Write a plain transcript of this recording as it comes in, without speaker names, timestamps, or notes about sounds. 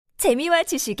재미와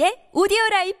지식의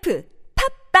오디오라이프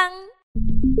팝빵.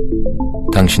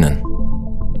 당신은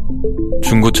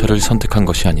중고차를 선택한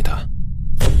것이 아니다.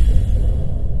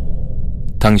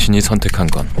 당신이 선택한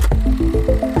건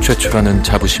최초라는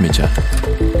자부심이자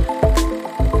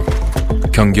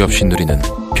경계 없이 누리는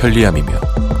편리함이며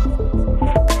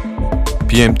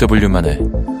BMW만의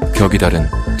격이 다른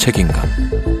책임감.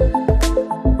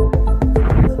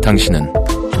 당신은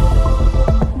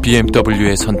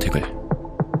BMW의 선택을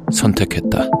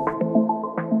선택했다.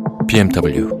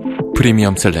 BMW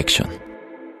프리미엄 셀렉션.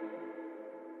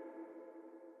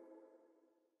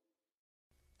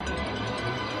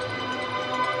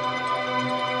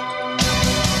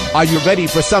 Are you ready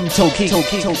for some Tokic?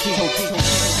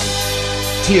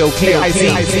 T-O-K-I-C.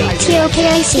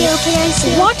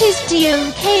 What is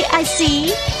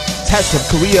T-O-K-I-C? Test of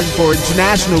Korean for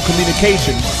international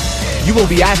communication. You will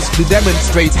be asked to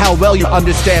demonstrate how well you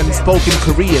understand spoken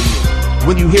Korean.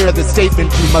 When you hear the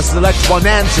statement, you must select one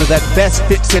answer that best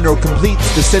fits in or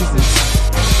completes the sentence.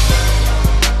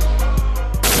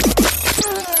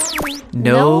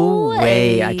 No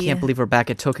way. I can't believe we're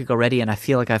back at Tokic already, and I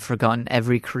feel like I've forgotten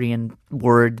every Korean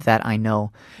word that I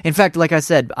know. In fact, like I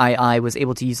said, I was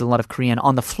able to use a lot of Korean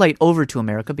on the flight over to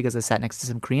America because I sat next to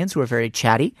some Koreans who were very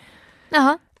chatty.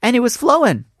 Uh-huh. And it was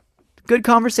flowing. Good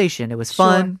conversation. It was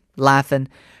fun, laughing.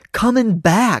 Coming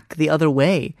back the other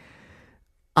way,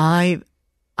 I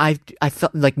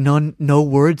felt like no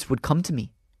words would come to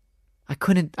me. I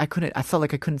felt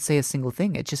like I couldn't say a single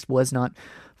thing. It just was not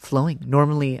flowing.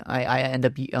 Normally, I end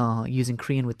up using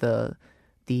Korean with the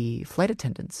flight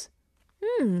attendants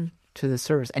to the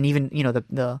service. And even,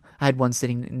 I had one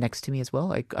sitting next to me as well,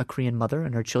 like a Korean mother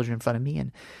and her children in front of me.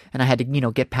 And I had to,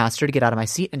 get past her to get out of my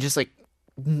seat, and just like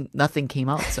nothing came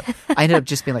out. So I ended up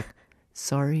just being like,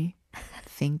 sorry,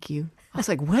 thank you. I was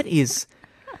like, what is...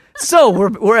 So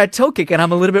we're at Tokic, and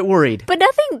I'm a little bit worried. But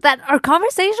nothing that our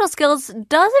conversational skills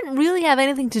doesn't really have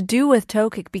anything to do with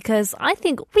Tokic, because I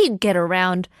think we get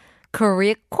around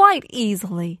Korea quite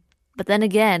easily. But then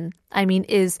again,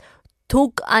 is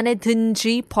톡 안에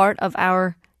든지 part of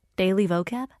our daily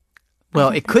vocab? Well,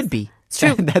 it could be. It's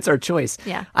true. That's our choice.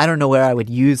 Yeah. I don't know where I would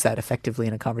use that effectively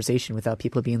in a conversation without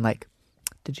people being like,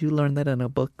 did you learn that in a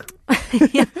book?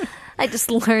 Yeah. I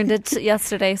just learned it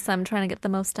yesterday, so I'm trying to get the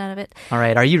most out of it. All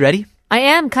right, are you ready? I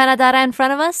am. Kanadara in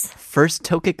front of us. First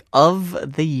Tokic of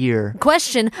the year.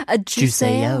 Question,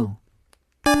 주세요.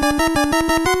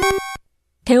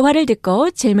 대화를 듣고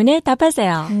질문에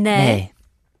답하세요. 네.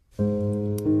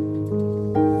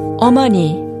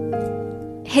 어머니,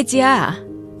 혜지야,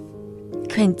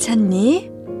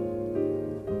 괜찮니?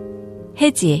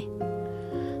 혜지,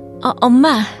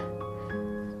 엄마,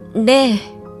 네,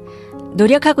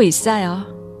 노력하고 있어요.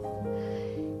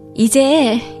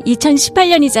 이제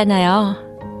 2018년이잖아요.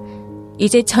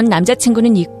 이제 전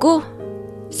남자친구는 있고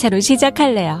새로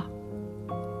시작할래요.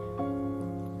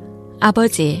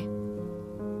 아버지,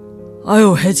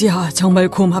 아유, 혜지야, 정말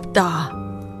고맙다.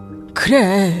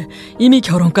 그래, 이미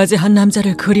결혼까지 한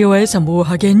남자를 그리워해서 뭐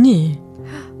하겠니?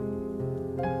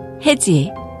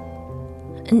 혜지,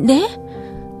 네?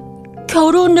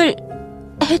 결혼을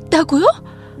했다고요?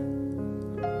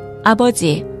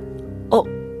 아버지,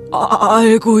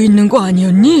 알고 있는 거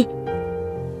아니었니?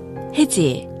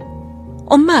 혜지,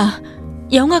 엄마,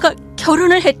 영아가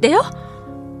결혼을 했대요?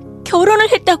 결혼을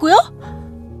했다고요?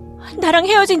 나랑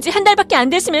헤어진 지 한 달밖에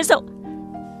안 됐으면서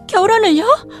결혼을요?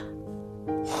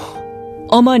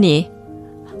 어머니,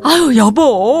 아유,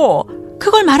 여보,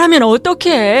 그걸 말하면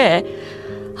어떡해.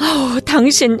 아우,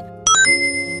 당신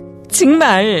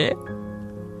정말.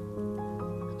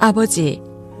 아버지,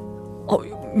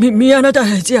 미안하다,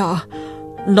 혜지야.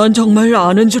 난 정말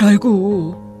아는 줄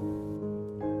알고.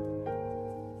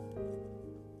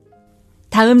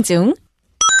 다음 중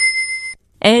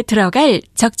에 들어갈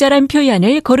적절한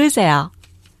표현을 고르세요.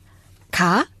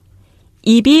 가,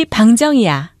 입이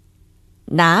방정이야.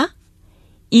 나,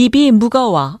 입이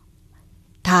무거워.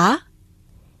 다,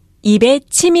 입에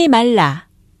침이 말라.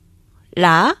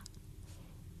 라,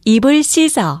 입을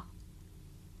씻어.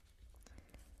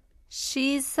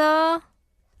 씻어. How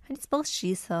do you spell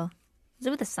씻어? Is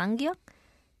it with a 쌍기역?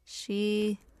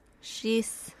 씻어.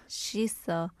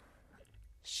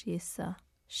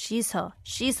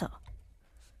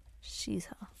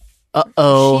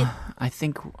 Uh-oh. I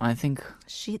think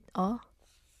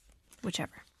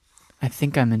Whichever. I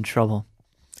think I'm in trouble.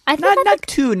 I think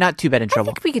Not too bad in I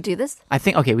trouble. think we could do this. I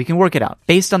think okay, we can work it out.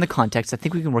 Based on the context, I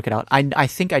think we can work it out. I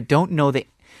think I don't know the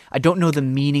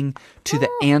meaning to the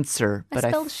answer, but I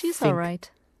spelled 씻어 think right.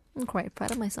 I'm quite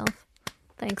proud of myself.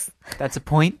 Thanks. That's a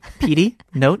point. PD,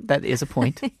 note that is a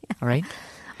point. All right.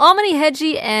 어머니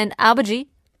혜지 and 아버지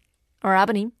or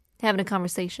아버님 having a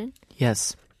conversation.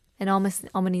 Yes. And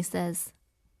어머니 says,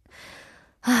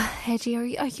 혜지,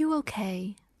 are you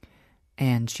okay?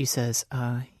 And she says,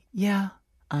 yeah,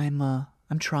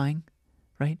 I'm trying,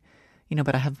 right? You know,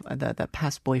 but I have that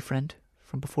past boyfriend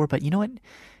from before. But you know what?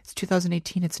 It's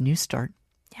 2018. It's a new start.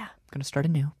 Yeah. I'm going to start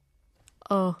anew.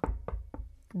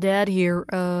 Dad here.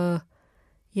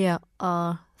 Yeah.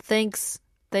 Thanks,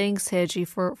 혜지,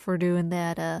 for doing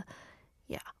that.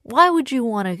 Yeah. Why would you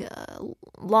want to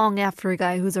long after a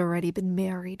guy who's already been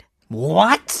married?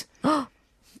 What?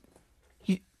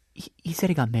 He said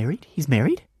he got married? He's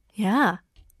married? Yeah.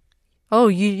 Oh,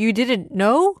 you didn't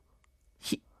know?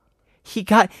 He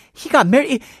got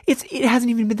married. It hasn't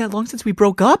even been that long since we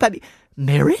broke up. I mean,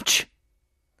 marriage?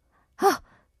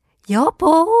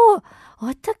 여보,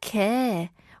 어떡해.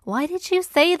 Why did you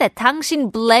say that?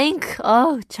 당신 blank.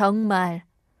 Oh, 정말.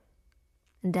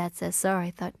 And Dad says, sorry,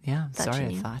 I thought. Yeah, thought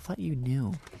sorry, you knew. I thought you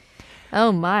knew.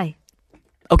 Oh, my.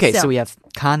 Okay, So- so we have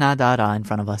Kanadara in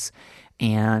front of us.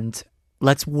 And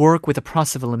let's work with a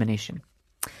process of elimination.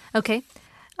 Okay.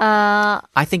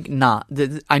 I think na.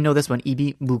 I know this one,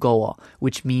 입이 무거워,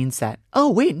 which means that, oh,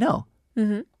 wait, no.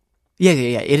 Mm-hmm. Yeah,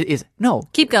 it is. No.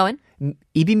 Keep going.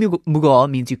 입이 무거워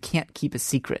means you can't keep a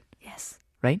secret, Yes.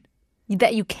 right?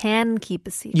 That you can keep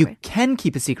a secret. You can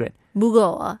keep a secret.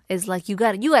 무거워 is like you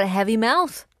got a heavy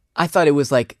mouth. I thought it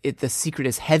was like the secret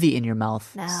is heavy in your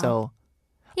mouth. No. So,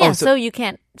 Yeah, so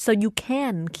so you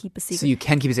can keep a secret. so you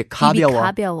can keep a secret. 입이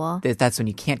가벼워. 가벼워. That's when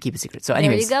you can't keep a secret. So There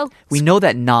anyways, you go. we know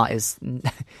that na is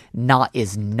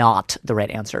not the right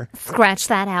answer. Scratch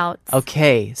that out.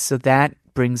 Okay, so that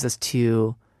brings us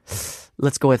to,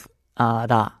 let's go with 라.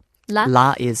 라?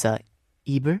 라 is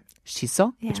입을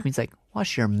씻어, Yeah. which means like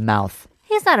wash your mouth.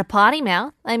 He's not a potty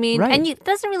mouth. I mean, Right. and it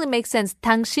doesn't really make sense.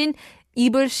 당신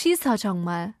입을 씻어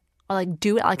정말. Or like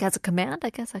do it like as a command. I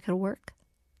guess that could work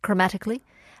grammatically.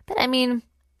 But I mean,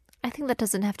 I think that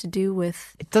doesn't have to do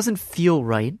with, It doesn't feel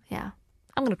right. yeah.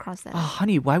 I'm going to cross that Oh, out.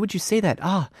 honey, why would you say that?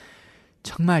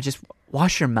 정말 just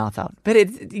wash your mouth out. But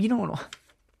you don't.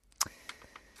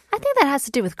 I think that has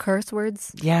to do with curse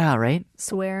words, Yeah, right?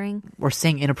 swearing. Or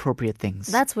saying inappropriate things.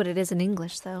 That's what it is in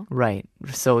English, though. Right.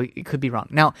 So it could be wrong.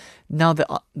 Now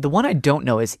the one I don't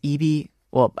know is 입이.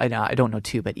 Well, I don't know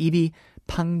too, but 입이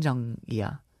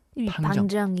방정이야.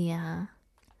 방정이야.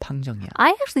 방정이야. I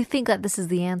actually think that this is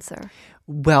the answer.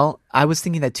 Well, I was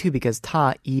thinking that too because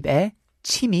다 입에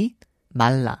침이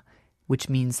말라, which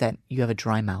means that you have a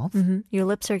dry mouth. Mm-hmm. Your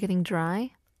lips are getting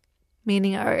dry.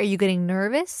 Meaning, are you getting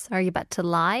nervous? Are you about to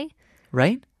lie?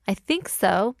 Right? I think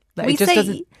so. It We just say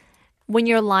doesn't- when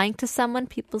you're lying to someone,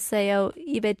 people say, "Oh,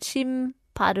 입에 침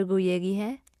바르고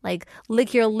얘기해." Like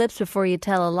lick your lips before you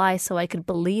tell a lie, so I could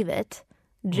believe it.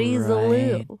 Jeez,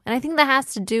 Right. and I think that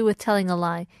has to do with telling a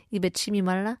lie. 입에 침이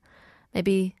말라.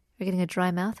 Maybe you're getting a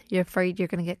dry mouth. You're afraid you're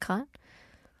going to get caught.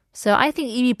 So I think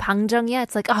입이 방정이야.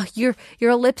 It's like, oh,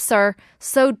 your lips are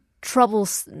so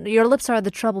your lips are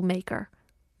the troublemaker.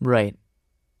 Right.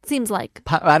 Seems like.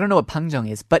 I don't know what 방정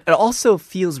is, but it also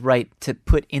feels right to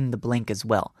put in the blank as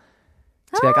well.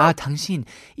 To be like, 당신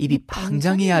입이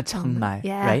방정이야 정말.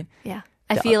 Yeah. Right? Yeah.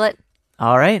 I feel it.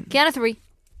 All right. Count of three.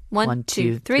 One, One,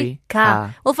 two, two, three. three.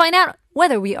 가. 가. We'll find out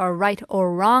whether we are right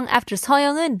or wrong after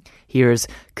서영은. Here's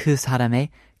그 사람의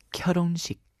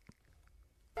결혼식.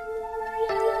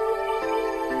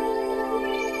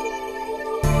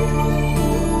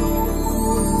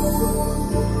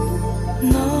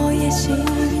 너의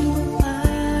신부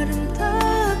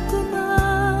아름답구나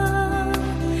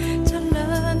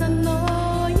찬란한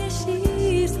너의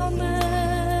시선에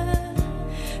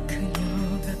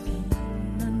그녀가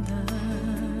빛난다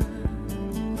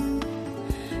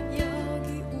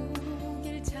여기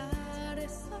오길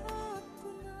잘했었구나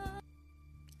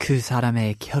그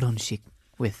사람의 결혼식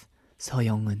with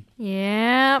서영은.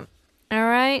 Yeah. All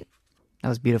right. That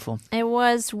was beautiful. It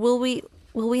was. Will we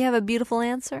have a beautiful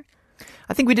answer?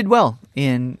 I think we did well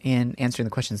in answering the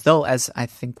questions, though, as I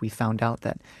think we found out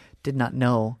that did not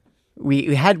know.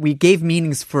 We gave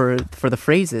meanings for the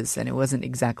phrases, and it wasn't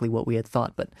exactly what we had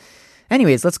thought. But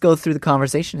anyways, let's go through the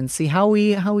conversation and see how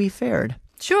we fared.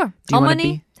 Sure. Do you wanna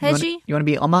어머니, 혜지. You want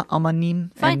to be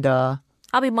어머님? Fine. And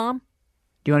I'll be mom.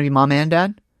 do you want to be mom and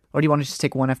dad? Or do you want to just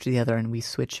take one after the other and we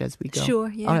switch as we go? Sure,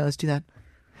 yeah. All right, let's do that.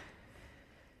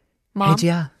 Mom.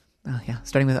 혜지야. Yeah,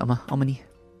 starting with 어머니.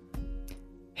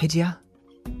 혜지야.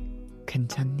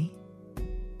 괜찮니?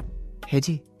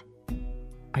 혜지.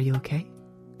 Are you okay?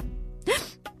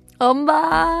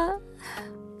 엄마.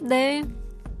 네.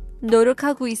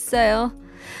 노력하고 있어요.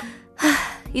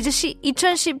 이제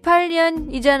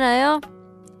 2018년이잖아요.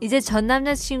 이제 전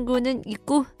남자친구는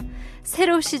있고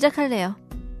새로 시작할래요.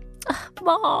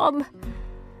 Mom.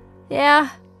 Yeah.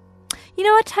 You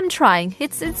know what? I'm trying.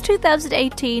 It's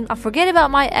 2018. I'll forget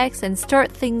about my ex and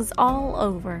start things all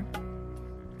over.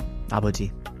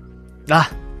 아버지. 아,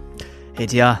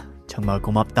 혜지야, 정말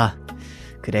고맙다.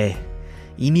 그래,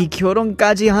 이미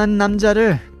결혼까지 한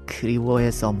남자를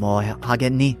그리워해서 뭐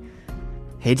하겠니?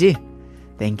 혜지,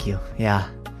 thank you. Yeah.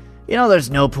 You know, there's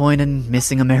no point in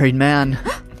missing a married man.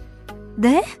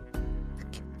 네?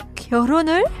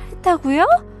 결혼을 했다고요?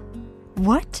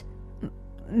 What?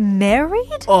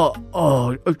 Married?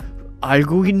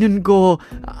 알고 있는 거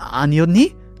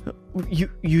아니었니?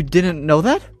 You didn't know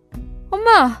that?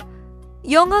 엄마,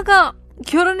 영아가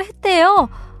결혼을 했대요.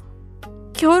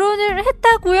 결혼을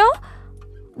했다고요?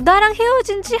 나랑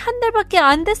헤어진 지 한 달밖에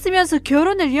안 됐으면서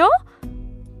결혼을요?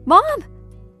 Mom,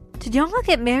 did 영아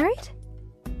get married?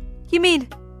 You mean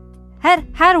had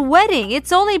a wedding?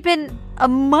 It's only been a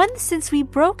month since we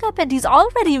broke up and he's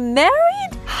already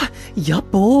married?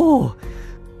 여보,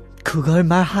 그걸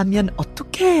말하면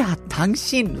어떡해?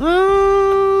 당신,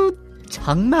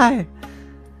 정말.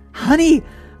 Honey,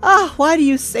 why do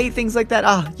you say things like that?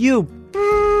 You,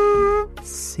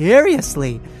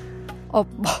 seriously.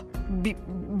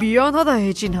 미안하다,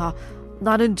 혜진아.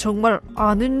 나는 정말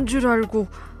아는 줄 알고.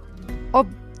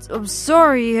 I'm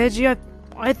sorry, 혜지.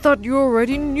 I thought you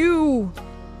already knew.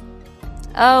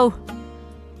 Oh,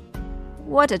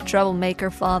 what a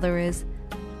troublemaker father is.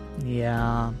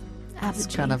 Yeah, it's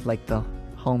아버지. kind of like the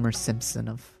Homer Simpson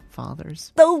of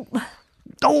fathers. Oh.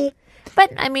 Oh.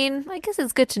 But, I mean, I guess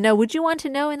it's good to know. Would you want to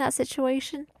know in that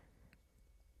situation?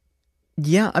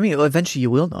 Yeah, I mean, eventually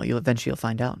you will know. You'll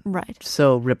find out. Right.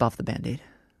 So rip off the Band-Aid,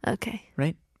 Okay.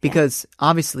 right? Because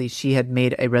obviously she had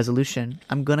made a resolution.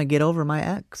 I'm going to get over my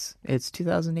ex. It's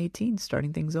 2018,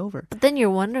 starting things over. But then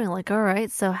you're wondering, like, all right,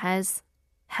 so has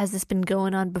this been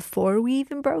going on before we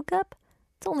even broke up?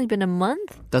 It's only been a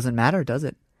month. Doesn't matter, does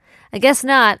it? I guess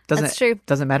not. That's true.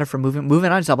 Doesn't matter for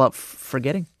moving on. It's all about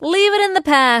forgetting. Leave it in the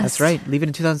past. That's right. Leave it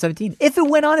in 2017. If it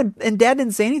went on and Dad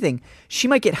didn't say anything, she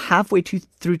might get halfway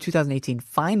through 2018,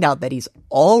 find out that he's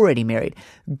already married,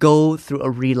 go through a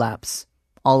relapse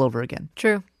all over again.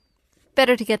 True.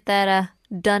 Better to get that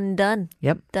done.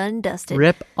 Yep. Done, dusted.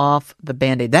 Rip off the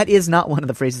Band-Aid. That is not one of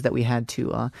the phrases that we had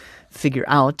to figure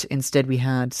out. Instead, we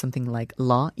had something like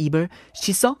라 입을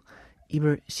씻어,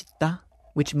 입을 씻다,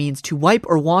 which means to wipe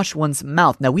or wash one's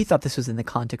mouth. Now, we thought this was in the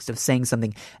context of saying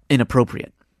something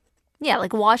inappropriate. Yeah,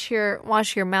 like wash your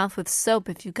mouth with soap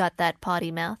if you got that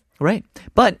potty mouth. Right.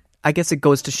 But I guess it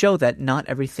goes to show that not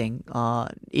everything,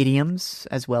 idioms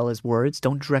as well as words,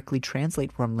 don't directly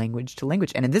translate from language to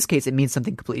language. And in this case, it means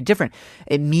something completely different.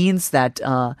 It means that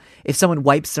if someone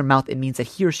wipes their mouth, it means that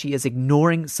he or she is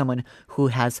ignoring someone who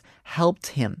has helped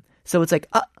him. So it's like,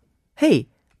 hey,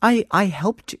 I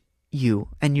helped you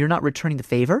and you're not returning the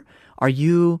favor. Are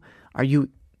you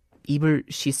입을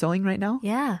씻어ing right now?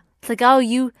 Yeah. It's like,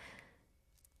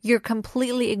 you're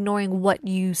completely ignoring what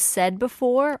you said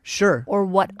before. Sure. Or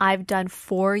what I've done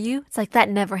for you. It's like that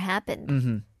never happened.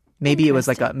 Mm-hmm. Maybe it was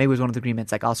like maybe it was one of the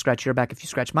agreements, like I'll scratch your back if you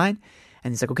scratch mine.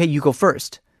 And he's like, okay, you go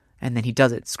first. And then he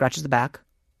does it, scratches the back,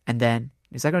 and then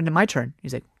he's like, oh, my turn.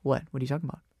 He's like, what? What are you talking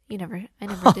about? I never did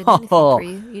anything for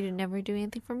you. You didn't never do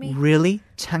anything for me. Really?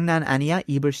 장난 아니야?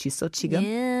 입을 씻어 지금?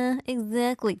 Yeah,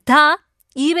 exactly. 다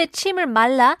입에 침을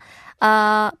말라.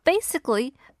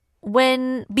 Basically,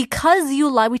 because you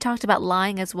lie, we talked about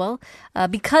lying as well.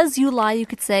 Because you lie, you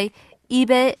could say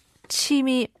입에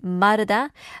침이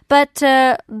마르다. But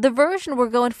the version we're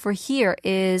going for here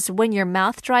is when your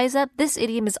mouth dries up. This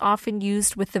idiom is often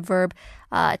used with the verb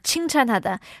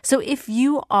칭찬하다. So if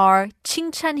you are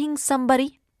칭찬ing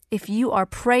somebody, if you are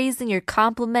praising, you're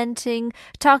complimenting,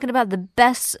 talking about the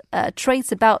best traits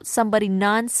about somebody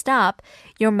nonstop,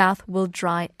 your mouth will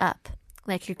dry up.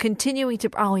 Like you're continuing to,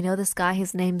 we know this guy,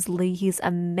 his name's Lee, he's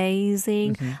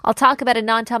amazing. Mm-hmm. I'll talk about it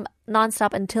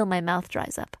nonstop until my mouth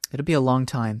dries up. It'll be a long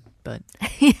time, but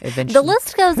eventually. The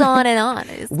list goes on and on.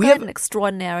 It's quite an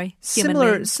extraordinary human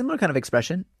being. Similar kind of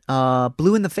expression,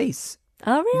 blue in the face.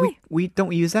 Oh, really? We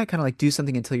don't use that, kind of like do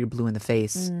something until you're blue in the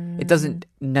face. It doesn't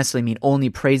necessarily mean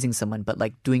only praising someone, but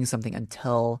like doing something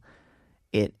until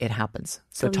it happens.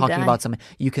 So talking about something,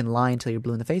 you can lie until you're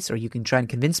blue in the face, or you can try and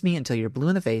convince me until you're blue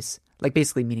in the face, like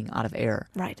basically meaning out of air.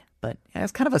 Right. But yeah,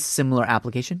 it's kind of a similar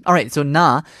application. All right, so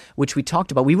나, which we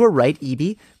talked about, we were right,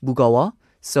 입이 무거워.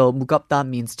 So 무겁다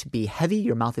means to be heavy.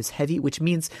 Your mouth is heavy, which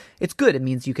means it's good. It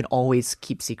means you can always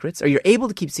keep secrets, or you're able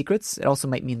to keep secrets. It also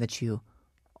might mean that you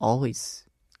always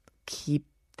keep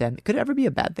them. Could it ever be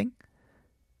a bad thing?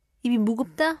 입이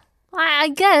무겁다? I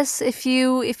guess if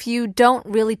you don't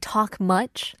really talk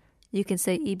much, you can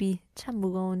say 입이 참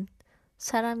무거운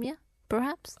사람이야.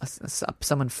 perhaps?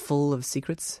 Someone full of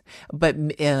secrets. But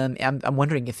I'm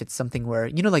wondering if it's something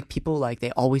where, like people, like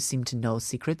they always seem to know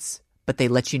secrets, but they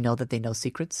let you know that they know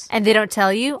secrets. And they don't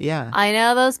tell you? Yeah. I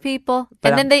know those people.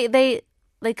 But and then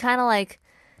they kind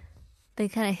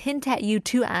of hint at you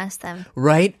to ask them.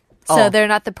 Right? So they're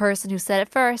not the person who said it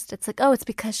first. It's like, oh, it's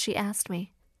because she asked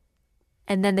me.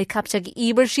 And then they 갑자기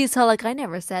입을 씻어 like, I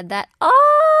never said that.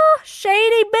 Oh,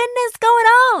 shady business going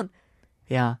on.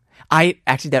 Yeah.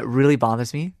 That really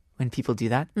bothers me when people do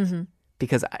that. Mm-hmm.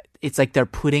 Because it's like they're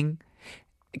putting...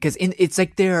 Because it's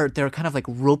like they're kind of like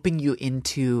roping you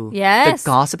into the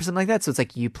gossip or something like that. So it's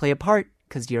like you play a part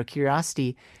because your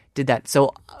curiosity did that.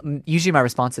 So usually my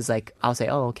response is like, I'll say,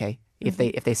 oh, okay. If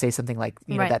they say something like,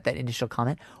 know, that initial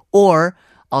comment. Or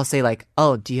I'll say like,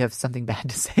 oh, do you have something bad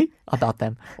to say about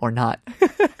them or not?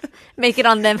 Make it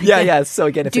on them. Yeah. So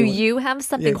again, if do you have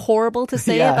something horrible to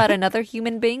say about another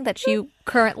human being that you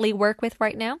currently work with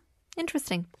right now?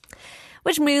 Interesting.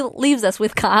 Which leaves us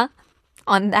with 가.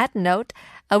 On that note,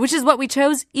 which is what we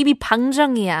chose, 입이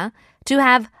방정이야, to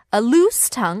have a loose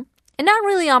tongue. And not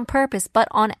really on purpose, but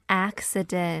on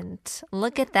accident.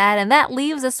 Look at that. And that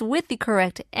leaves us with the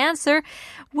correct answer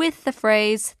with the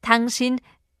phrase 당신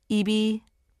입이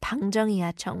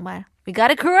방정이야 정말. We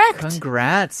got it correct.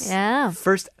 Congrats. Yeah.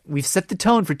 First, we've set the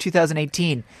tone for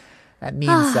 2018. That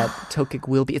means that Tokic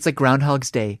will be, it's like Groundhog's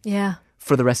Day. Yeah.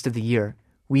 For the rest of the year.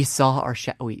 We saw our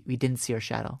shadow. We didn't see our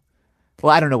shadow. Well,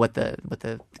 I don't know what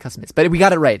the custom is, but we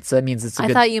got it right. So that means it's a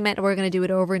good... I thought you meant we're going to do it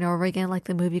over and over again like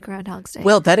the movie Groundhog's Day.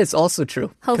 Well, that is also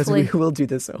true. Hopefully. Because we will do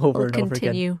this over and over again. We'll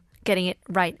continue getting it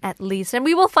right at least. And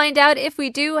we will find out if we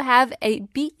do have a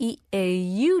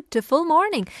beautiful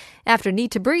morning after Need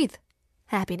to Breathe.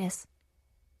 Happiness.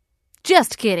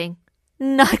 Just kidding.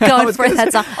 Not going for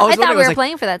that song. I thought we were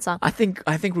playing for that song. I think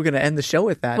we're going to end the show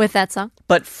with that. With that song.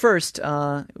 But first,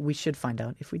 we should find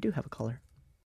out if we do have a caller.